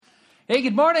Hey,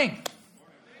 good morning.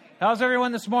 How's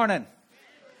everyone this morning?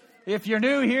 If you're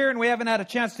new here and we haven't had a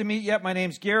chance to meet yet, my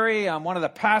name's Gary. I'm one of the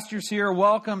pastors here.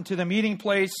 Welcome to the meeting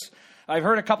place. I've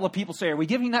heard a couple of people say, are we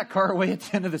giving that car away at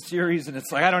the end of the series? And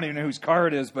it's like, I don't even know whose car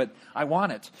it is, but I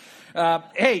want it.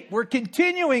 Hey, we're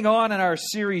continuing on in our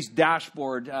series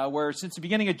Dashboard, where since the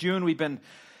beginning of June, we've been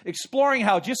exploring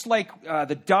how just like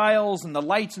the dials and the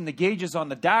lights and the gauges on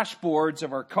the dashboards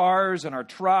of our cars and our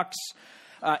trucks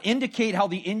indicate how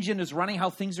the engine is running,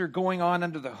 how things are going on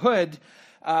under the hood,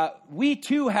 we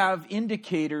too have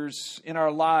indicators in our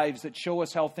lives that show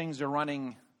us how things are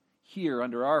running here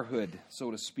under our hood, so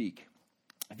to speak.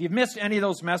 If you've missed any of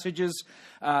those messages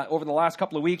over the last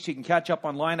couple of weeks, you can catch up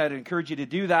online. I'd encourage you to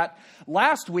do that.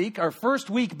 Last week, our first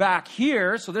week back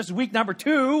here, so this is week number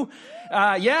 2.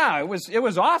 It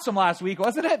was awesome last week,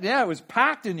 wasn't it? Yeah, it was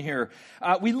packed in here.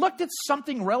 We looked at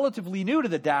something relatively new to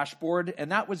the dashboard,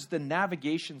 and that was the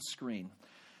navigation screen.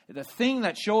 The thing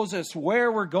that shows us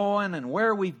where we're going and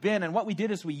where we've been. And what we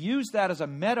did is we used that as a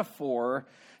metaphor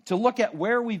to look at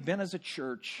where we've been as a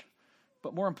church,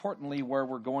 but more importantly, where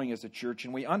we're going as a church.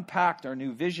 And we unpacked our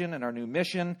new vision and our new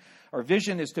mission. Our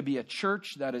vision is to be a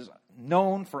church that is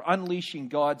known for unleashing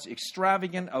God's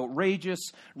extravagant,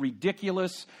 outrageous,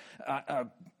 ridiculous,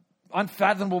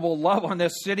 unfathomable love on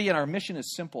this city. And our mission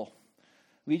is simple.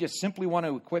 We just simply want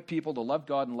to equip people to love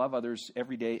God and love others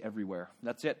every day, everywhere.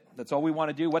 That's it. That's all we want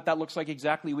to do. What that looks like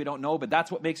exactly, we don't know, but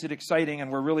that's what makes it exciting,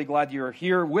 and we're really glad you're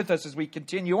here with us as we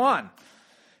continue on.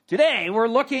 Today, we're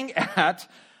looking at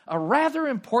a rather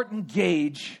important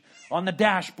gauge on the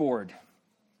dashboard,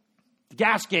 the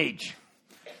gas gauge.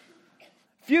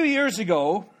 A few years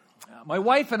ago, my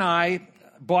wife and I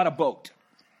bought a boat.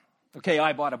 Okay,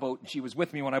 I bought a boat, and she was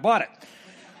with me when I bought it.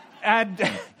 And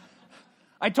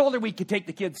I told her we could take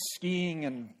the kids skiing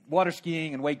and water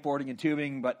skiing and wakeboarding and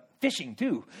tubing, but fishing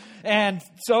too. And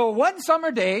so one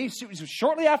summer day, it was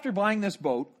shortly after buying this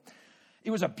boat, it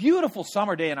was a beautiful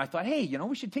summer day, and I thought, hey,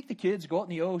 we should take the kids, go out in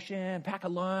the ocean, pack a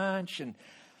lunch. And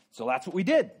so that's what we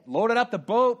did. Loaded up the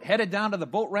boat, headed down to the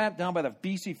boat ramp down by the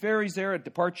BC ferries there at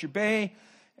Departure Bay,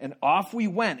 and off we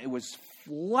went. It was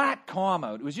flat calm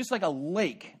out. It was just like a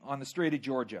lake on the Strait of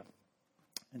Georgia.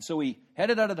 And so we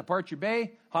headed out of Departure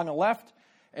Bay, hung a left,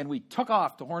 and we took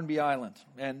off to Hornby Island.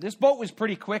 And this boat was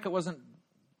pretty quick. It wasn't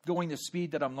going the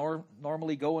speed that I'm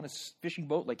normally go in a fishing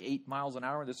boat, like 8 miles an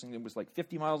hour. This thing was like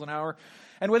 50 miles an hour.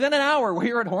 And within an hour,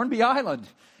 we were at Hornby Island.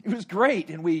 It was great.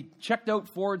 And we checked out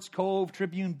Ford's Cove,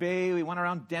 Tribune Bay. We went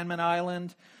around Denman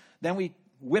Island. Then we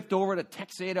whipped over to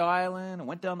Texada Island and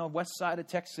went down the west side of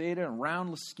Texada and around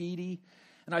Lasqueti.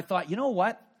 And I thought, you know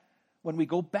what? When we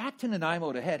go back to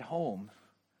Nanaimo to head home,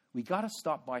 we got to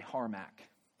stop by Harmac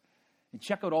and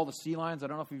check out all the sea lions. I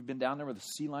don't know if you've been down there where the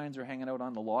sea lions are hanging out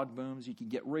on the log booms. You could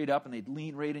get right up and they'd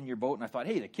lean right in your boat. And I thought,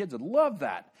 hey, the kids would love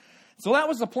that. So that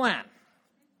was the plan.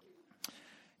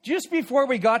 Just before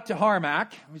we got to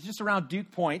Harmac, it was just around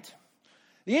Duke Point,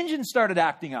 the engine started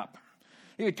acting up.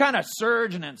 It would kind of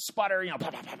surge and then sputter, and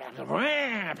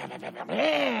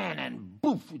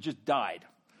boof, it just died.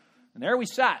 And there we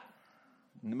sat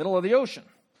in the middle of the ocean.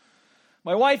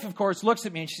 My wife, of course, looks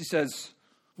at me and she says,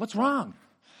 what's wrong?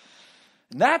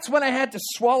 And that's when I had to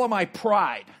swallow my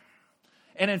pride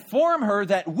and inform her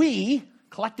that we,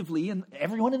 collectively, and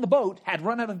everyone in the boat, had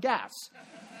run out of gas.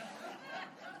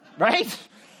 Right?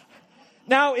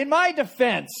 Now, in my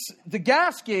defense, the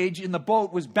gas gauge in the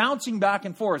boat was bouncing back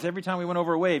and forth every time we went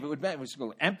over a wave. It would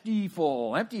go empty,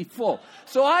 full, empty, full.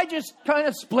 So I just kind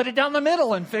of split it down the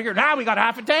middle and figured, we got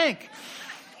half a tank.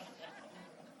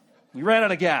 We ran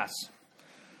out of gas.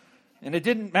 And it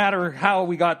didn't matter how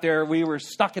we got there. We were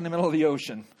stuck in the middle of the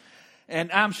ocean.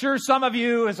 And I'm sure some of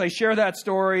you, as I share that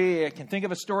story, can think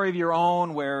of a story of your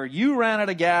own where you ran out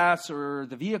of gas or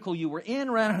the vehicle you were in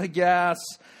ran out of gas.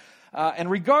 And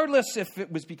regardless if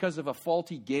it was because of a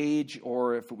faulty gauge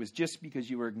or if it was just because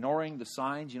you were ignoring the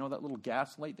signs, that little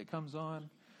gas light that comes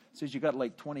on? It says you got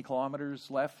like 20 kilometers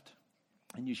left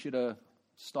and you should have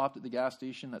stopped at the gas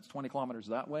station. That's 20 kilometers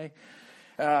that way.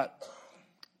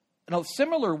 In a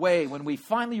similar way, when we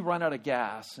finally run out of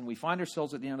gas and we find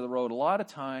ourselves at the end of the road, at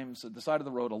the side of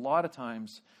the road, a lot of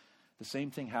times, the same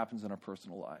thing happens in our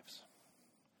personal lives.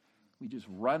 We just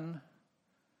run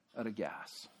out of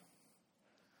gas.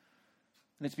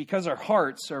 And it's because our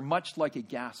hearts are much like a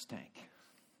gas tank.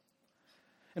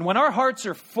 And when our hearts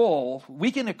are full,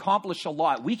 we can accomplish a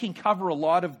lot. We can cover a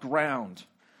lot of ground.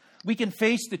 We can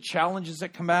face the challenges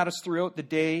that come at us throughout the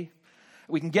day.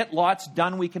 We can get lots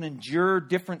done. We can endure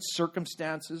different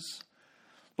circumstances.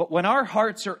 But when our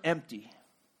hearts are empty,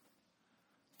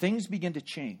 things begin to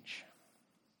change.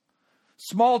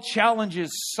 Small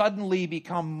challenges suddenly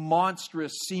become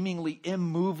monstrous, seemingly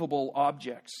immovable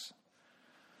objects.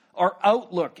 Our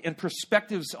outlook and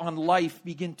perspectives on life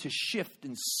begin to shift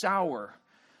and sour.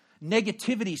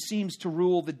 Negativity seems to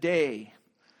rule the day.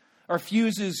 Our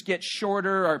fuses get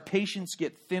shorter, our patience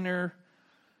get thinner.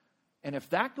 And if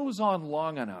that goes on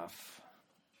long enough,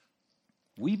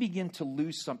 we begin to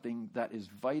lose something that is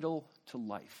vital to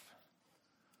life.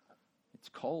 It's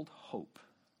called hope.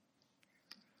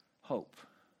 Hope.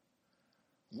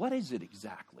 What is it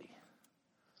exactly?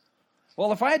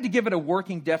 Well, if I had to give it a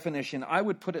working definition, I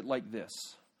would put it like this.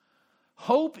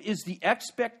 Hope is the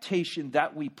expectation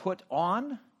that we put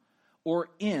on or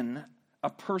in a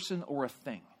person or a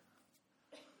thing.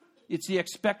 It's the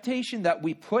expectation that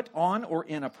we put on or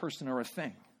in a person or a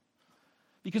thing.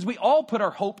 Because we all put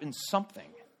our hope in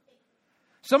something.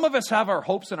 Some of us have our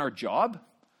hopes in our job,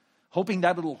 hoping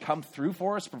that it'll come through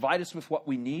for us, provide us with what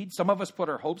we need. Some of us put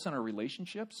our hopes in our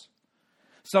relationships.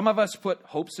 Some of us put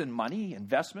hopes in money,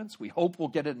 investments. We hope we'll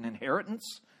get an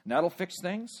inheritance, and that'll fix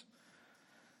things.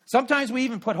 Sometimes we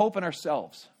even put hope in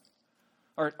ourselves,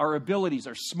 our abilities,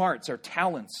 our smarts, our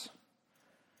talents.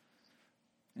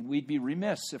 And we'd be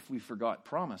remiss if we forgot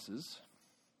promises.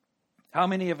 How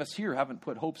many of us here haven't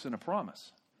put hopes in a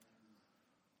promise?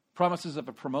 Promises of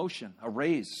a promotion, a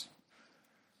raise,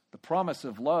 the promise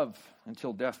of love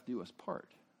until death do us part.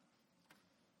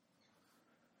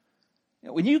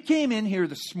 When you came in here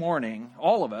this morning,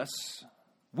 all of us,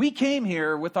 we came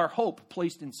here with our hope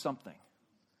placed in something.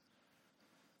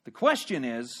 The question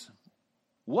is,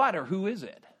 what or who is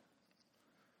it?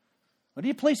 What are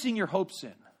you placing your hopes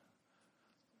in?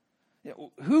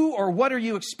 Who or what are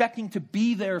you expecting to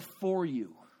be there for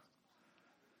you?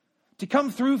 To come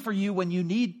through for you when you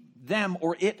need them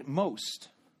or it most?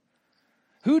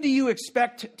 Who do you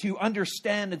expect to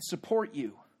understand and support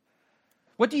you?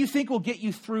 What do you think will get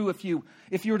you through if you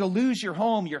were to lose your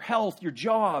home, your health, your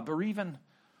job, or even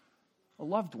a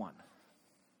loved one?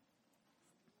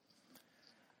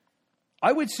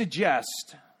 I would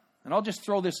suggest, and I'll just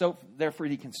throw this out there for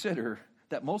you to consider,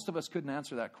 that most of us couldn't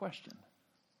answer that question.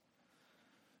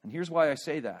 And here's why I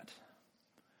say that.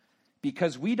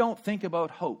 Because we don't think about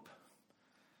hope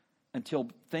until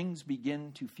things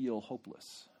begin to feel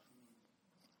hopeless.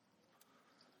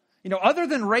 You know, other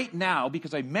than right now,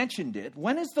 because I mentioned it,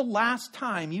 when is the last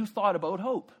time you thought about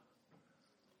hope?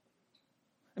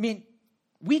 I mean,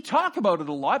 we talk about it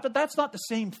a lot, but that's not the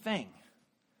same thing.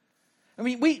 I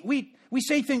mean, we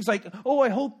say things like, oh, I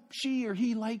hope she or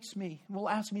he likes me and will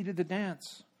ask me to the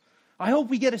dance. I hope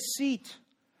we get a seat.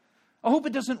 I hope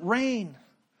it doesn't rain.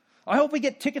 I hope we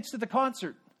get tickets to the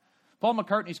concert. Paul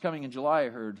McCartney's coming in July, I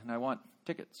heard, and I want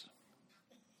tickets.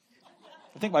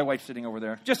 I think my wife's sitting over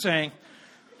there. Just saying.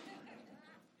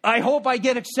 I hope I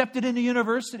get accepted into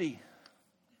university.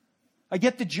 I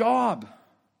get the job.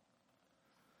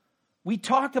 We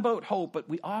talk about hope, but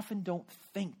we often don't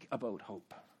think about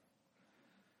hope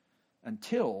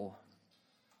until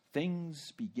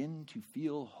things begin to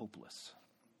feel hopeless.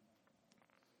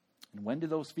 And when do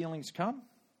those feelings come?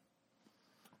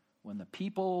 When the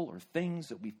people or things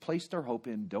that we've placed our hope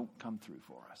in don't come through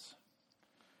for us.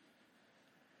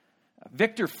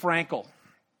 Viktor Frankl,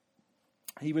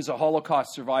 he was a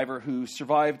Holocaust survivor who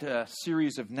survived a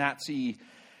series of Nazi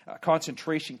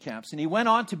concentration camps. And he went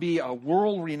on to be a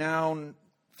world-renowned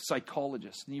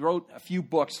psychologist. And he wrote a few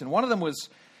books. And one of them was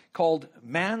called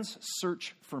Man's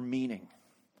Search for Meaning.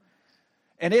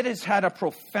 And it has had a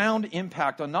profound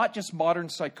impact on not just modern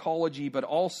psychology, but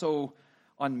also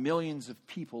on millions of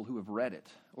people who have read it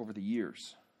over the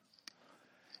years.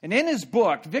 And in his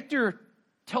book, Victor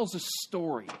tells a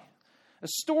story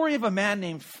of a man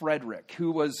named Frederick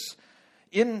who was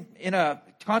in a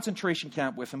concentration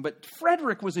camp with him. But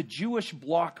Frederick was a Jewish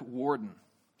block warden.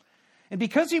 And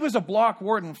because he was a block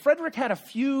warden, Frederick had a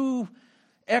few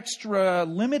extra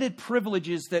limited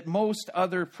privileges that most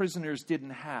other prisoners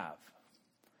didn't have.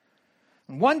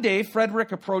 And one day,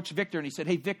 Frederick approached Victor and he said,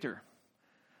 "Hey, Victor,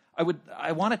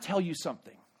 I want to tell you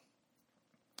something."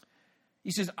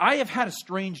 He says, "I have had a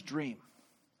strange dream.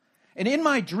 And in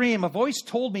my dream, a voice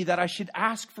told me that I should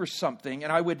ask for something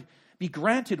and I would be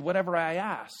granted whatever I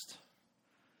asked.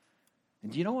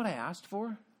 And do you know what I asked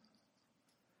for?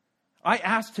 I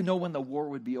asked to know when the war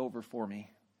would be over for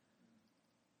me.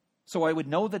 So I would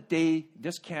know that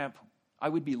this camp, I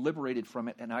would be liberated from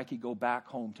it and I could go back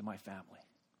home to my family."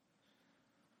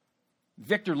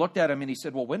 Victor looked at him and he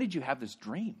said, "Well, when did you have this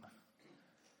dream?"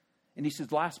 And he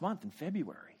says, "Last month in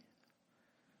February."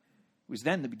 It was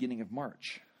then the beginning of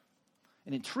March.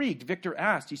 And intrigued, Victor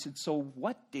asked, he said, "So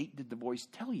what date did the voice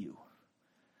tell you?"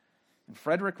 And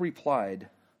Frederick replied,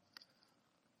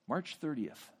 "March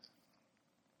 30th.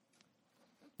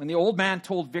 When the old man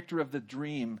told Victor of the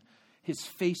dream, his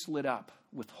face lit up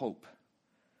with hope.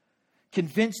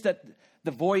 Convinced that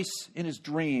the voice in his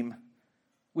dream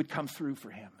would come through for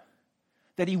him.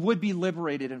 That he would be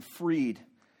liberated and freed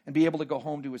and be able to go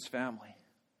home to his family.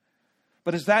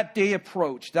 But as that day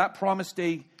approached, that promised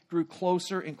day grew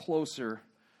closer and closer,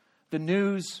 the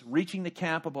news reaching the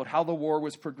camp about how the war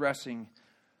was progressing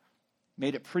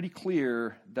made it pretty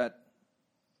clear that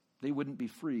they wouldn't be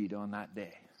freed on that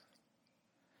day.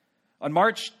 On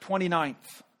March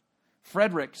 29th,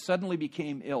 Frederick suddenly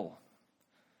became ill,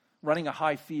 running a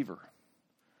high fever.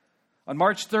 On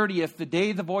March 30th, the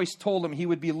day the voice told him he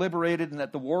would be liberated and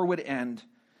that the war would end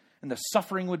and the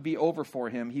suffering would be over for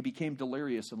him, he became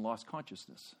delirious and lost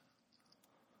consciousness.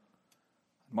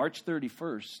 March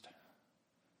 31st,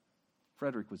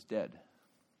 Frederick was dead.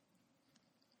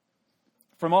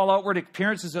 From all outward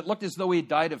appearances, it looked as though he had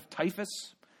died of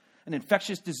typhus, an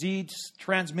infectious disease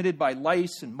transmitted by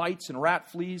lice and mites and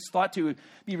rat fleas, thought to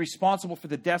be responsible for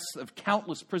the deaths of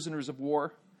countless prisoners of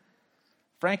war.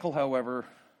 Frankl, however,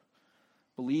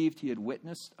 believed he had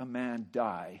witnessed a man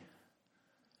die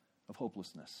of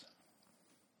hopelessness.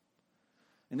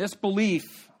 And this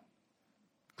belief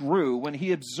grew when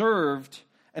he observed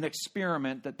an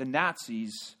experiment that the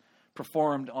Nazis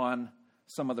performed on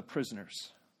some of the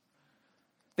prisoners.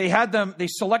 They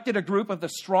selected a group of the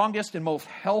strongest and most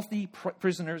healthy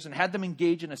prisoners and had them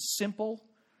engage in a simple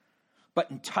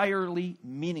but entirely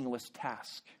meaningless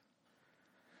task.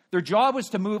 Their job was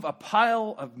to move a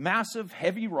pile of massive,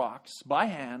 heavy rocks by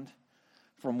hand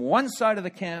from one side of the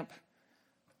camp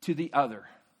to the other.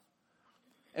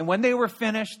 And when they were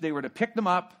finished, they were to pick them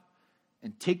up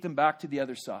and take them back to the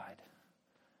other side.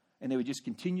 And they would just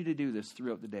continue to do this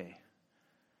throughout the day.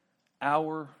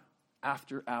 Hour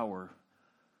after hour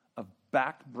of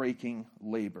back-breaking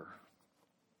labor.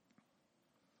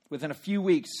 Within a few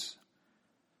weeks,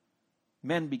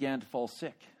 men began to fall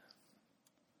sick.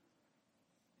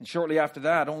 And shortly after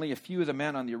that, only a few of the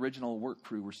men on the original work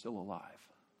crew were still alive.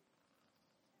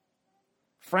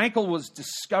 Frankl was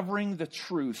discovering the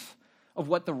truth of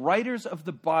what the writers of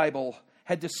the Bible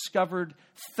had discovered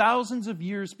thousands of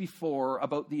years before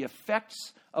about the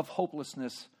effects of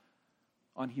hopelessness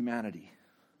on humanity.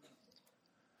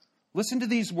 Listen to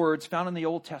these words found in the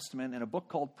Old Testament in a book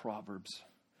called Proverbs.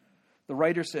 The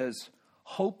writer says,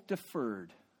 "Hope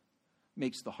deferred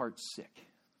makes the heart sick,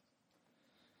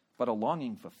 but a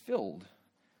longing fulfilled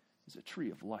is a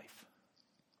tree of life."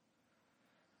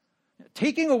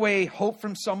 Taking away hope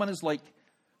from someone is like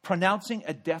pronouncing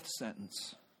a death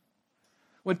sentence.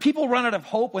 When people run out of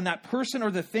hope, when that person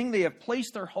or the thing they have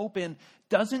placed their hope in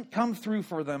doesn't come through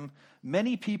for them,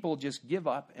 many people just give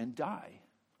up and die.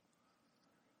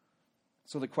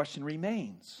 So the question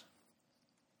remains,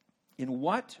 in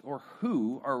what or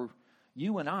who are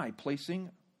you and I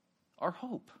placing our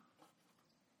hope?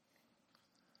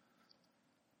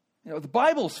 You know, the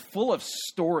Bible's full of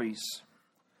stories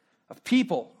of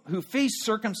people who faced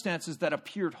circumstances that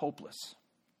appeared hopeless.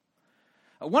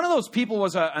 One of those people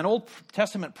was an Old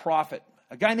Testament prophet,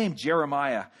 a guy named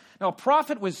Jeremiah. Now, a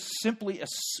prophet was simply a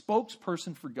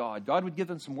spokesperson for God. God would give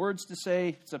them some words to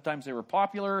say. Sometimes they were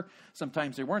popular.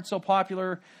 Sometimes they weren't so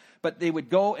popular. But they would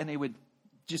go and they would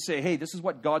just say, hey, this is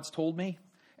what God's told me.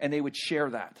 And they would share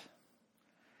that.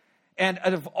 And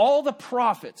out of all the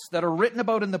prophets that are written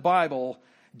about in the Bible,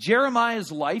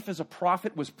 Jeremiah's life as a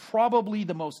prophet was probably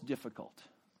the most difficult.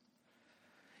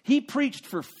 He preached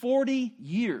for 40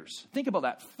 years. Think about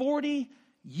that, 40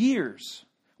 years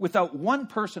without one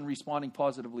person responding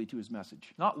positively to his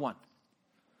message. Not one.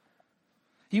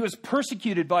 He was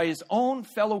persecuted by his own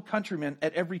fellow countrymen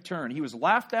at every turn. He was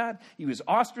laughed at, he was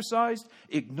ostracized,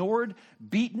 ignored,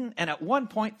 beaten, and at one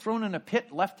point thrown in a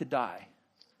pit, left to die.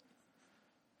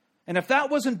 And if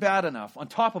that wasn't bad enough, on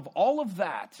top of all of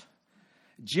that,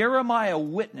 Jeremiah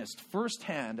witnessed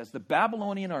firsthand as the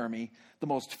Babylonian army, the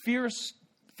most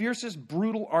fiercest,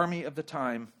 brutal army of the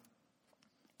time,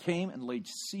 came and laid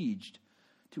siege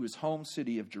to his home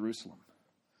city of Jerusalem.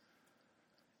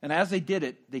 And as they did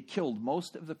it, they killed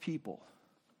most of the people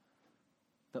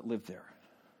that lived there.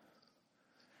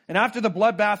 And after the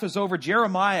bloodbath was over,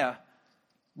 Jeremiah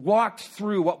walked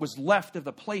through what was left of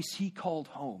the place he called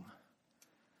home.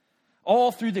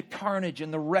 All through the carnage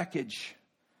and the wreckage.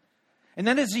 And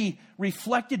then as he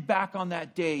reflected back on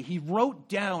that day, he wrote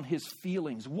down his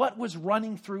feelings, what was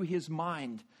running through his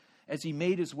mind as he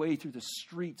made his way through the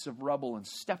streets of rubble and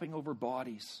stepping over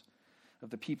bodies of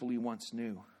the people he once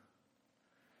knew.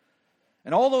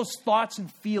 And all those thoughts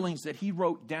and feelings that he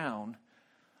wrote down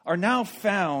are now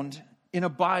found in the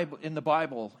Bible,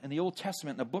 in the Old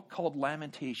Testament, in a book called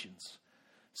Lamentations.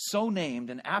 so named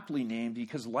and aptly named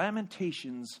because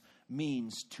Lamentations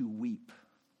means to weep.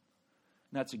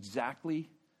 And that's exactly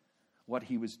what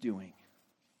he was doing.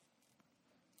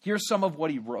 Here's some of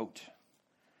what he wrote.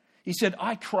 He said,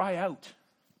 I cry out.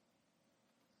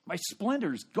 My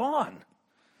splendor's gone.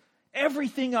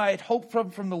 Everything I had hoped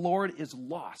from the Lord is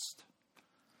lost.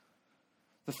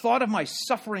 The thought of my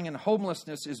suffering and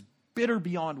homelessness is bitter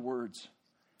beyond words.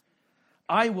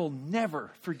 I will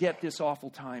never forget this awful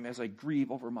time as I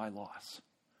grieve over my loss.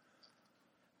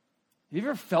 Have you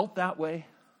ever felt that way?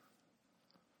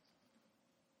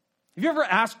 Have you ever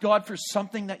asked God for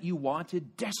something that you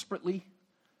wanted desperately?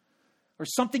 Or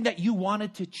something that you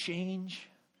wanted to change,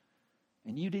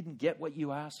 and you didn't get what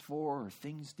you asked for, or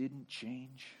things didn't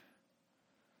change?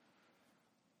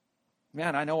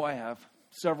 Man, I know I have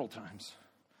several times.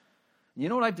 You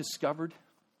know what I've discovered?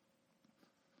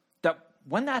 That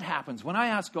when that happens, when I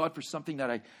ask God for something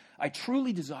that I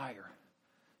truly desire,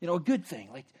 a good thing,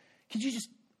 like, can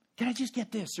I just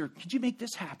get this, or could you make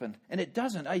this happen? And it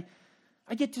doesn't. I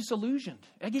get disillusioned.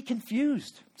 I get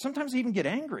confused. Sometimes I even get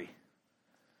angry.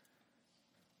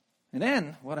 And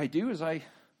then what I do is I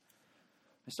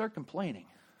start complaining.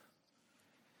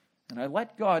 And I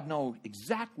let God know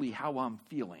exactly how I'm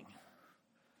feeling.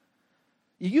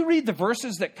 You read the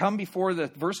verses that come before the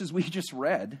verses we just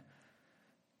read.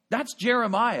 That's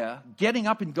Jeremiah getting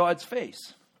up in God's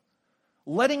face,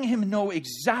 letting him know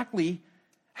exactly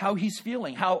how he's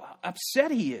feeling, how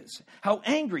upset he is, how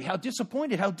angry, how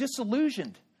disappointed, how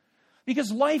disillusioned.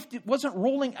 Because life wasn't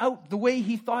rolling out the way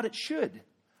he thought it should.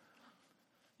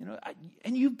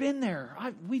 And you've been there.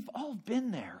 We've all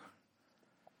been there.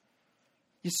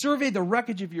 You survey the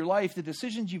wreckage of your life, the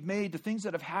decisions you've made, the things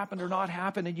that have happened or not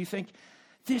happened, and you think,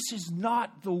 this is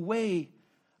not the way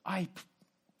I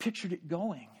pictured it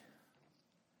going.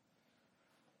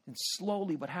 And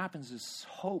slowly what happens is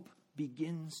hope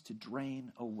begins to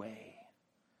drain away.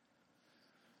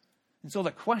 And so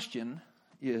the question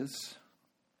is,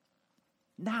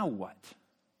 now what?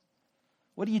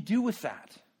 What do you do with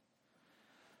that?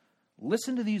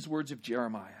 Listen to these words of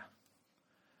Jeremiah.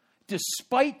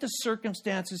 Despite the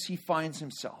circumstances he finds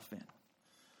himself in,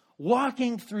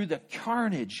 walking through the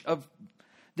carnage of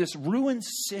this ruined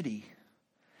city,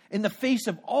 in the face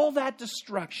of all that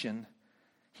destruction,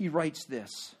 he writes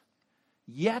this,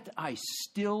 yet I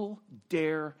still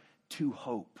dare to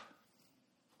hope.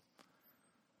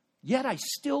 Yet I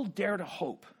still dare to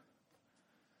hope.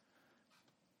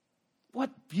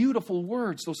 What beautiful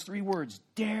words, those three words,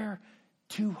 dare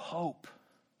to hope.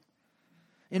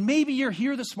 And maybe you're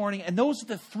here this morning and those are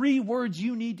the three words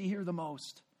you need to hear the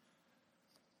most.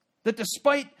 That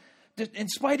in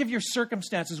spite of your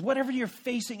circumstances, whatever you're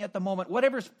facing at the moment,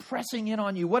 whatever's pressing in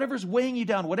on you, whatever's weighing you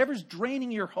down, whatever's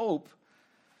draining your hope,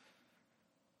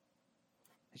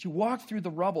 as you walk through the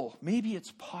rubble, maybe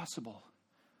it's possible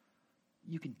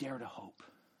you can dare to hope.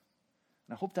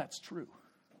 And I hope that's true.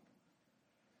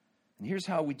 And here's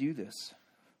how we do this.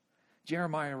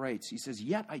 Jeremiah writes, he says,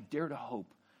 yet I dare to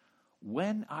hope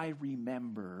when I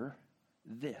remember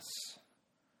this.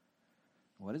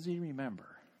 What does he remember?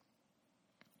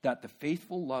 That the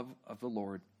faithful love of the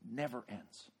Lord never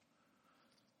ends.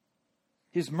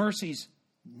 His mercies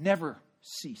never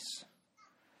cease.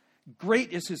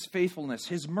 Great is his faithfulness.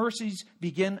 His mercies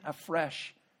begin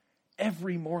afresh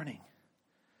every morning.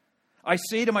 I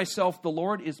say to myself, the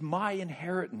Lord is my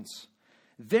inheritance.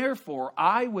 Therefore,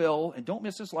 I will, and don't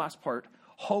miss this last part,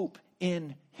 hope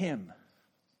in him.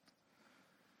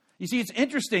 You see, it's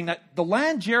interesting that the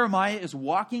land Jeremiah is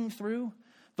walking through,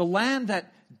 the land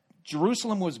that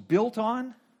Jerusalem was built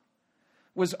on,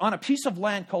 was on a piece of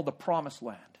land called the Promised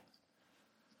Land.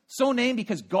 So named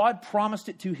because God promised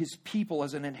it to his people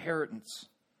as an inheritance.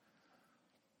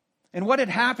 And what had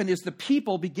happened is the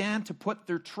people began to put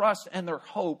their trust and their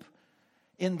hope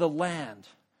in the land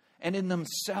and in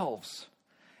themselves.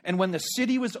 And when the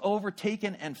city was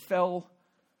overtaken and fell,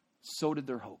 so did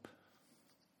their hope.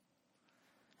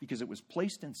 Because it was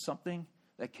placed in something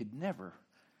that could never,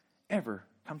 ever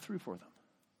come through for them.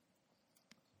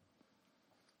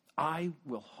 I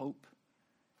will hope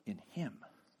in him.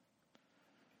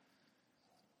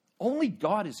 Only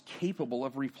God is capable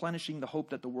of replenishing the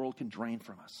hope that the world can drain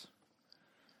from us.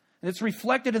 And it's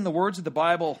reflected in the words of the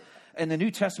Bible in the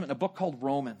New Testament, in a book called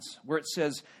Romans, where it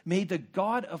says, may the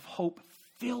God of hope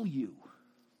fill you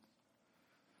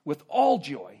with all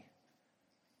joy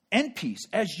and peace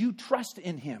as you trust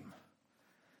in him,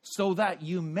 so that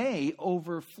you may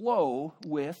overflow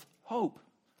with hope.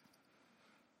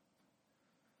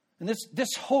 And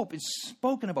this hope is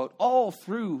spoken about all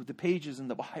through the pages in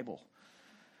the Bible.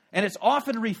 And it's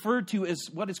often referred to as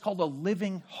what is called a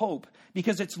living hope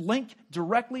because it's linked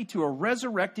directly to a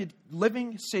resurrected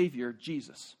living Savior,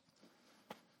 Jesus.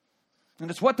 And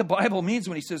it's what the Bible means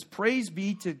when he says, praise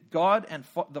be to God and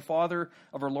the Father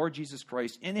of our Lord Jesus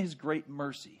Christ in his great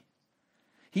mercy.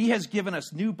 He has given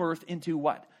us new birth into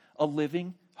what? A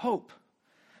living hope.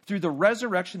 Through the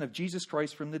resurrection of Jesus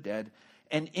Christ from the dead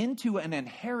and into an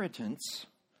inheritance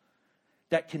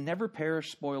that can never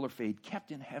perish, spoil, or fade,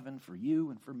 kept in heaven for you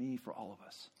and for me, for all of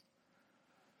us.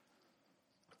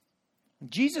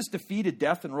 Jesus defeated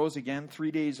death and rose again 3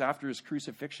 days after his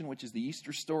crucifixion, which is the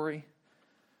Easter story.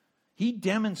 He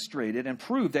demonstrated and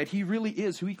proved that he really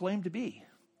is who he claimed to be,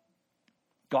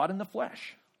 God in the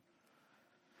flesh.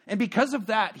 And because of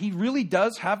that, he really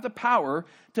does have the power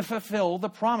to fulfill the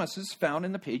promises found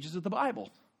in the pages of the Bible.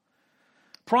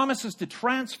 Promises to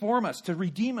transform us, to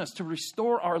redeem us, to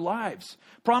restore our lives.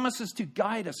 Promises to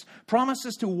guide us.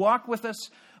 Promises to walk with us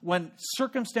when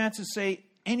circumstances say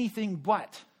anything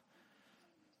but.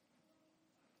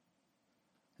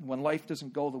 And when life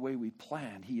doesn't go the way we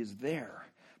planned, he is there.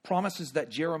 Promises that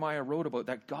Jeremiah wrote about,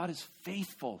 that God is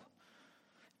faithful,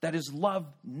 that his love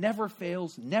never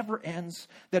fails, never ends,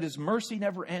 that his mercy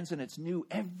never ends, and it's new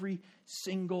every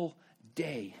single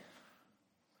day.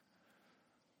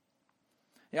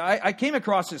 Yeah, I came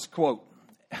across this quote,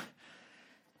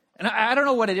 and I don't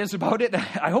know what it is about it.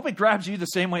 I hope it grabs you the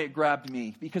same way it grabbed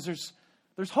me, because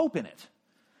there's hope in it.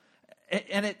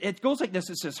 And it goes like this.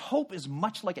 It says, hope is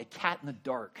much like a cat in the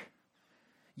dark.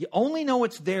 You only know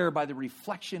it's there by the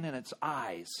reflection in its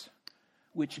eyes,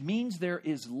 which means there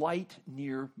is light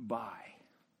nearby.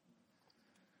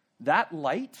 That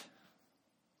light,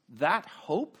 that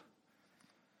hope,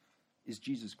 is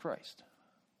Jesus Christ.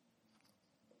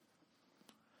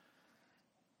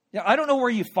 Yeah, I don't know where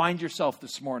you find yourself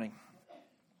this morning.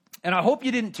 And I hope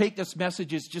you didn't take this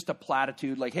message as just a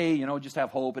platitude, like, hey, just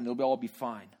have hope and it'll all be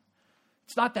fine.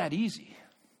 It's not that easy.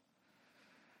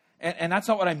 And that's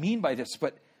not what I mean by this,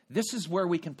 but this is where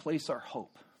we can place our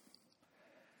hope.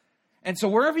 And so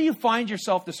wherever you find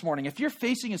yourself this morning, if you're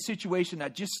facing a situation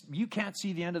that just, you can't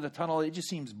see the end of the tunnel, it just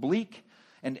seems bleak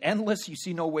and endless, you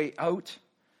see no way out,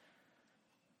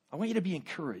 I want you to be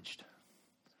encouraged.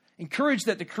 Encouraged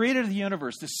that the creator of the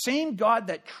universe, the same God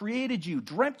that created you,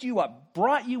 dreamt you up,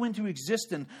 brought you into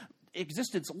existence,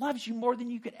 loves you more than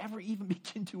you could ever even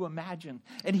begin to imagine.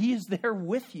 And he is there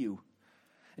with you.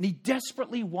 And he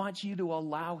desperately wants you to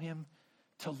allow him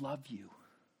to love you,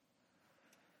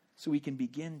 so he can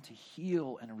begin to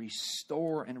heal and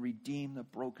restore and redeem the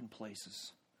broken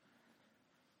places.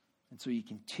 And so you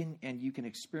can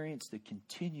experience the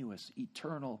continuous,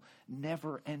 eternal,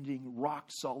 never-ending,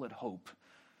 rock-solid hope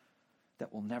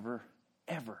that will never,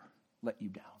 ever let you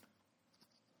down.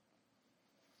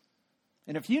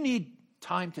 And if you need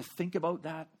time to think about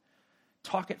that,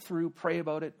 talk it through, pray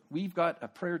about it, we've got a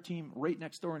prayer team right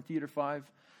next door in Theater 5.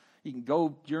 You can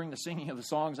go during the singing of the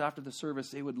songs after the service.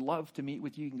 They would love to meet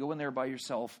with you. You can go in there by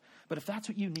yourself. But if that's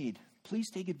what you need, please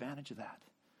take advantage of that.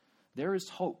 There is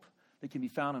hope that can be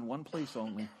found in one place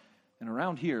only. And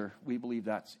around here, we believe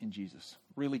that's in Jesus.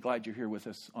 Really glad you're here with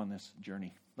us on this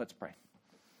journey. Let's pray.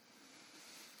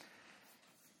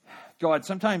 God,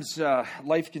 sometimes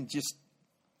life can just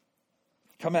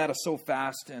come at us so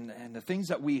fast, and the things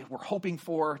that we were hoping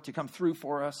for to come through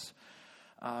for us,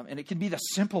 and it can be the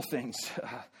simple things,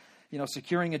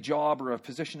 securing a job or a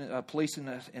position, a place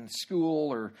in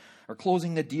school, or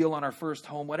closing the deal on our first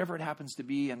home, whatever it happens to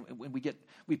be, and when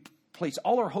we place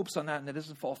all our hopes on that, and it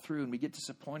doesn't fall through, and we get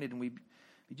disappointed, and we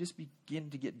just begin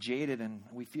to get jaded, and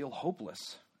we feel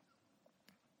hopeless.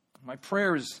 My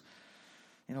prayer is,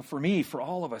 for me, for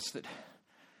all of us, that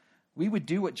we would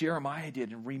do what Jeremiah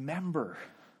did and remember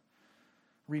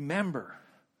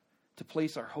to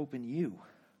place our hope in you.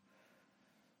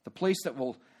 The place that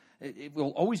will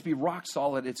always be rock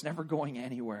solid. It's never going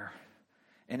anywhere.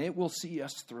 And it will see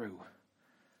us through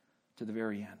to the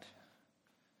very end.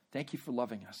 Thank you for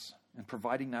loving us and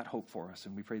providing that hope for us.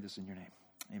 And we pray this in your name.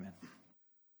 Amen.